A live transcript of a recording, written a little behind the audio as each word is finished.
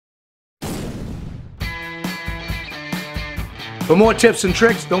For more tips and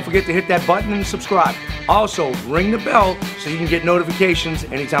tricks, don't forget to hit that button and subscribe. Also, ring the bell so you can get notifications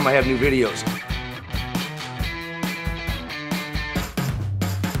anytime I have new videos.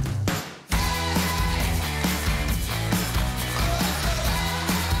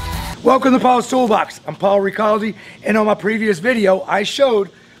 Welcome to Paul's Toolbox. I'm Paul Ricalde, and on my previous video, I showed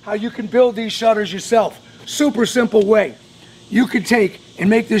how you can build these shutters yourself. Super simple way. You can take and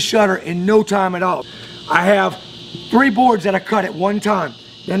make this shutter in no time at all. I have 3 boards that I cut at one time.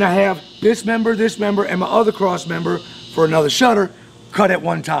 Then I have this member, and my other cross member for another shutter cut at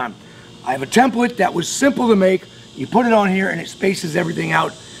one time. I have a template that was simple to make. You put it on here and it spaces everything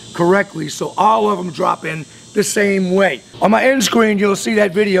out correctly so all of them drop in the same way. On my end screen, you'll see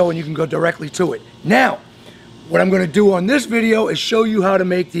that video and you can go directly to it. Now, what I'm going to do on this video is show you how to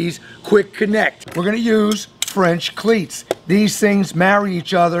make these quick connect. We're going to use French cleats. These things marry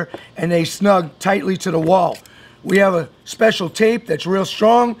each other and they snug tightly to the wall. We have a special tape that's real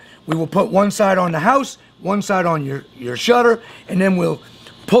strong. We will put one side on the house, one side on your shutter, and then we'll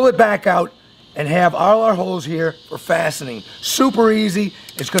pull it back out and have all our holes here for fastening. Super easy.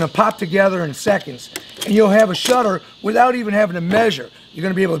 It's going to pop together in seconds. And you'll have a shutter without even having to measure. You're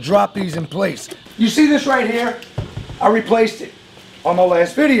going to be able to drop these in place. You see this right here? I replaced it on my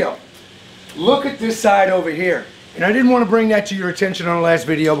last video. Look at this side over here. And I didn't want to bring that to your attention on the last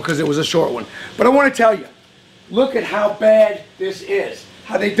video because it was a short one. But I want to tell you, look at how bad this is.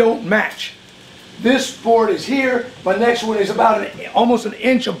 How they don't match. This board is here. My next one is about almost an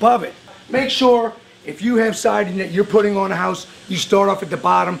inch above it. Make sure if you have siding that you're putting on a house, you start off at the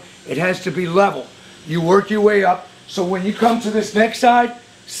bottom. It has to be level. You work your way up. So when you come to this next side,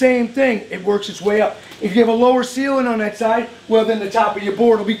 same thing. It works its way up. If you have a lower ceiling on that side, well then the top of your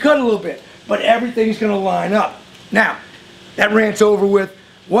board will be cut a little bit. But everything's going to line up. Now, that rant's over with.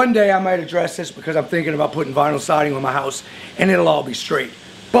 One day I might address this because I'm thinking about putting vinyl siding on my house and it'll all be straight.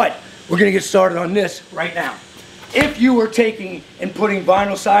 But we're going to get started on this right now. If you are taking and putting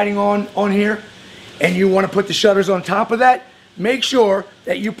vinyl siding on here and you want to put the shutters on top of that, make sure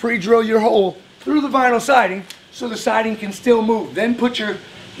that you pre-drill your hole through the vinyl siding so the siding can still move. Then put your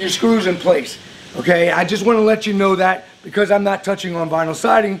screws in place. Okay, I just want to let you know that because I'm not touching on vinyl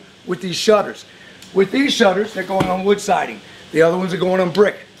siding with these shutters. With these shutters, they're going on wood siding. The other ones are going on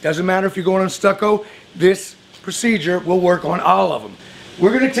brick. Doesn't matter if you're going on stucco, this procedure will work on all of them.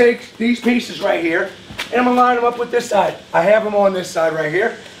 We're going to take these pieces right here and I'm going to line them up with this side. I have them on this side right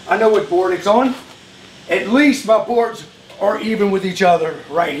here. I know what board it's on. At least my boards are even with each other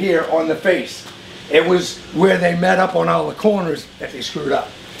right here on the face. It was where they met up on all the corners that they screwed up.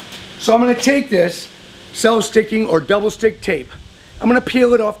 So I'm going to take this self-sticking or double stick tape. I'm going to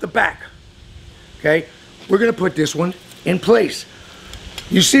peel it off the back. Okay? We're going to put this one in place.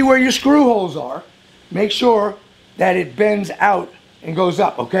 You see where your screw holes are. Make sure that it bends out and goes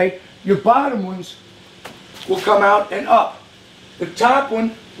up, okay? Your bottom ones will come out and up. The top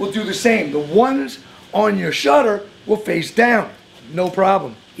one will do the same. The ones on your shutter will face down. No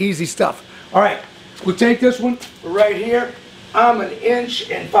problem. Easy stuff. All right, we'll take this one right here. I'm 1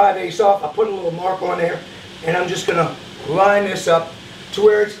 5/8 inches off. I put a little mark on there, and I'm just gonna line this up to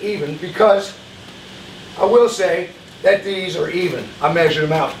where it's even because I will say that these are even. I measured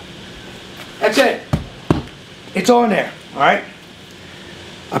them out. That's it. It's on there, all right?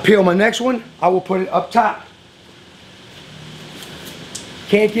 I peel my next one. I will put it up top.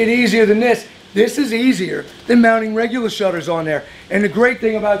 Can't get easier than this. This is easier than mounting regular shutters on there. And the great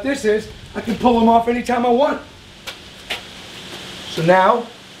thing about this is I can pull them off anytime I want. So now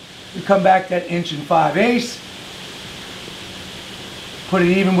we come back that 1 5/8 inches. Put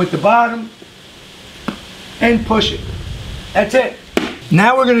it even with the bottom and push it. That's it.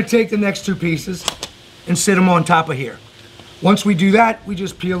 Now we're going to take the next 2 pieces and sit them on top of here. Once we do that, we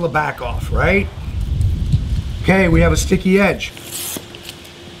just peel the back off, right? Okay, we have a sticky edge.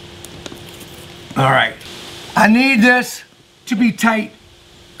 All right. I need this to be tight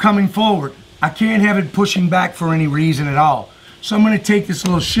coming forward. I can't have it pushing back for any reason at all. So I'm going to take this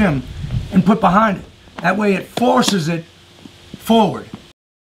little shim and put behind it. That way it forces it forward.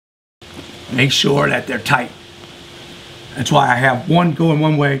 Make sure that they're tight. That's why I have one going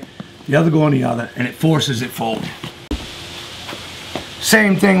one way, the other going the other, and it forces it forward.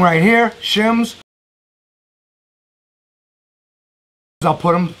 Same thing right here, shims. I'll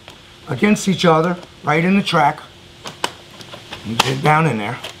put them against each other, right in the track. And get it down in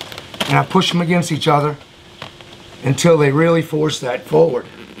there. And I push them against each other until they really force that forward.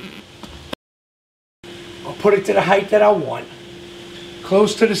 I'll put it to the height that I want,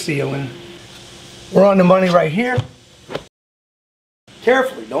 close to the ceiling. We're on the money right here.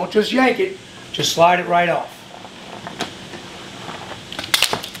 Carefully, don't just yank it, just slide it right off.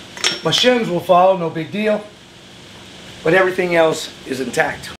 My shims will follow, no big deal. But everything else is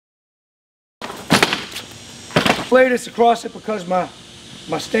intact. Lay this across it because my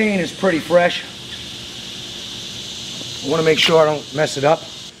stain is pretty fresh. I want to make sure I don't mess it up.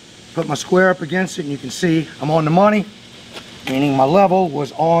 Put my square up against it and you can see I'm on the money, meaning my level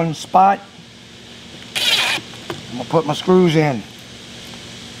was on spot. I'm going to put my screws in.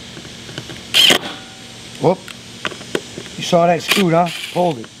 Whoop. You saw that screw, huh?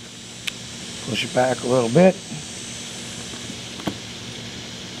 Hold it. Push it back a little bit.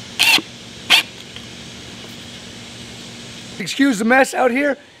 Excuse the mess out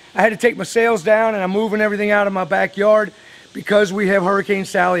here. I had to take my sails down and I'm moving everything out of my backyard because we have Hurricane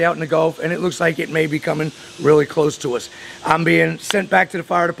Sally out in the Gulf and it looks like it may be coming really close to us. I'm being sent back to the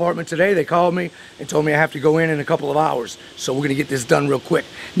fire department today. They called me and told me I have to go in a couple of hours. So we're gonna get this done real quick.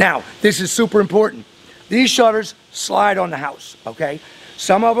 Now, this is super important. These shutters slide on the house, okay?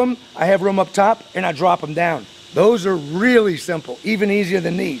 Some of them, I have room up top and I drop them down. Those are really simple, even easier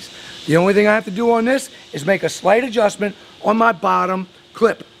than these. The only thing I have to do on this is make a slight adjustment on my bottom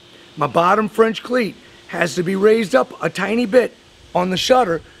clip. My bottom French cleat has to be raised up a tiny bit on the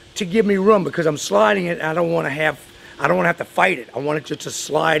shutter to give me room because I'm sliding it and I don't want to have to fight it. I want it just to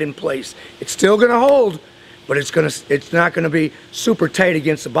slide in place. It's still going to hold, but it's not going to be super tight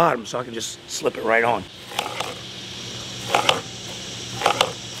against the bottom, so I can just slip it right on.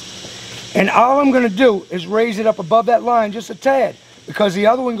 And all I'm going to do is raise it up above that line just a tad because the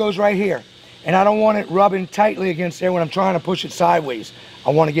other one goes right here. And I don't want it rubbing tightly against there when I'm trying to push it sideways. I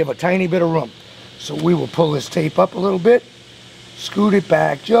want to give a tiny bit of room. So we will pull this tape up a little bit, scoot it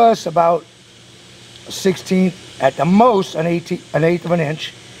back just about a 1/16, at the most an eighth of an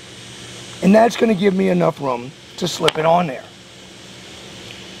inch. And that's going to give me enough room to slip it on there.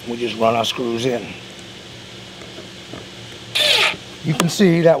 We just run our screws in. You can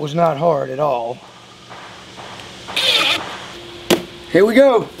see that was not hard at all. Here we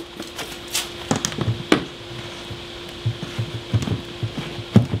go.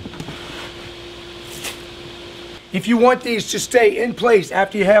 If you want these to stay in place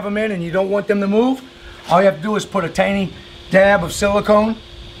after you have them in and you don't want them to move, all you have to do is put a tiny dab of silicone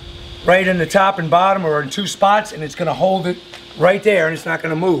right in the top and bottom or in 2 spots and it's going to hold it right there and it's not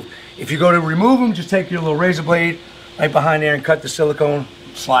going to move. If you go to remove them, just take your little razor blade right behind there and cut the silicone,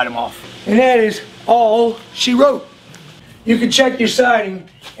 slide them off. And that is all she wrote. You can check your siding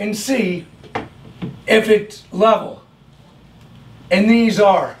and see if it's level. And these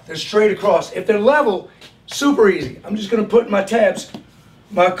they're straight across. If they're level, super easy. I'm just going to put my tabs,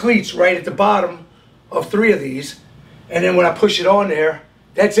 my cleats right at the bottom of 3 of these. And then when I push it on there,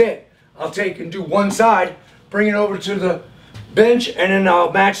 that's it. I'll take and do one side, bring it over to the bench, and then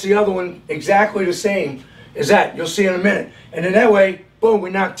I'll match the other one exactly the same as that. You'll see in a minute. And then that way, boom, we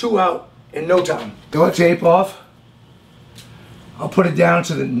knock 2 out in no time. Throw the tape off. I'll put it down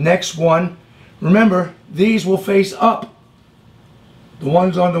to the next one. Remember, these will face up. The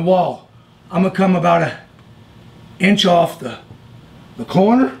ones on the wall. I'm going to come about an inch off the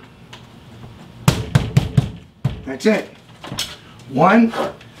corner. That's it. One,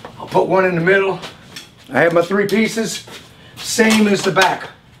 I'll put one in the middle. I have my 3 pieces, same as the back.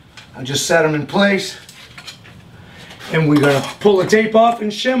 I'll just set them in place. And we're going to pull the tape off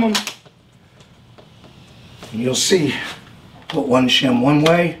and shim them. And you'll see, put one shim one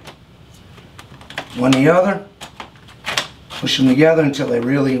way, one the other. Push them together until they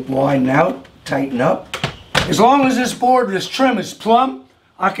really widen out, tighten up. As long as this board, this trim is plumb,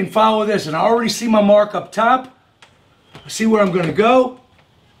 I can follow this. And I already see my mark up top. I see where I'm going to go.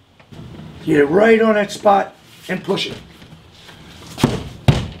 Get it right on that spot and push it.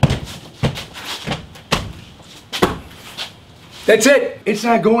 That's it. It's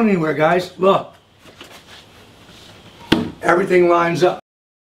not going anywhere, guys. Look. Everything lines up.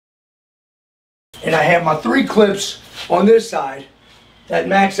 And I have my 3 clips on this side that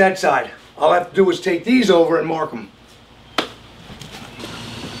match that side. All I have to do is take these over and mark them.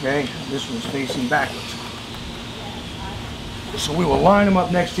 Okay, this one's facing backwards. So we will line them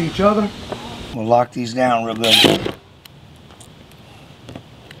up next to each other. We'll lock these down real good.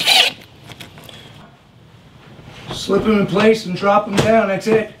 Slip them in place and drop them down, that's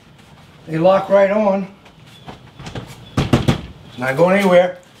it. They lock right on. It's not going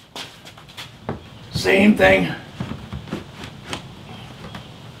anywhere. Same thing.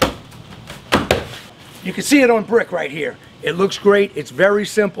 You can see it on brick right here. It looks great. It's very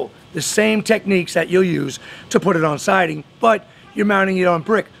simple. The same techniques that you'll use to put it on siding, but you're mounting it on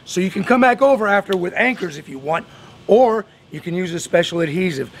brick. So you can come back over after with anchors if you want, or you can use a special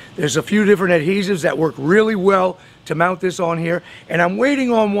adhesive. There's a few different adhesives that work really well to mount this on here, and I'm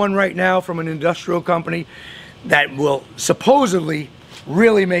waiting on one right now from an industrial company that will supposedly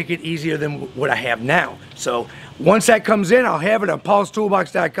really make it easier than what I have now. So once that comes in, I'll have it on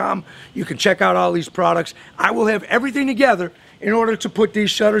paulstoolbox.com. You can check out all these products. I will have everything together in order to put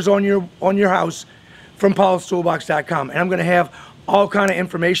these shutters on your house from paulstoolbox.com, and I'm going to have all kind of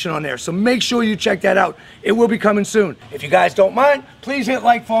information on there. So make sure you check that out. It will be coming soon. If you guys don't mind, please hit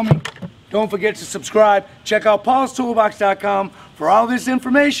like for me. Don't forget to subscribe. Check out paulstoolbox.com for all this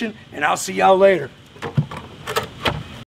information, and I'll see y'all later.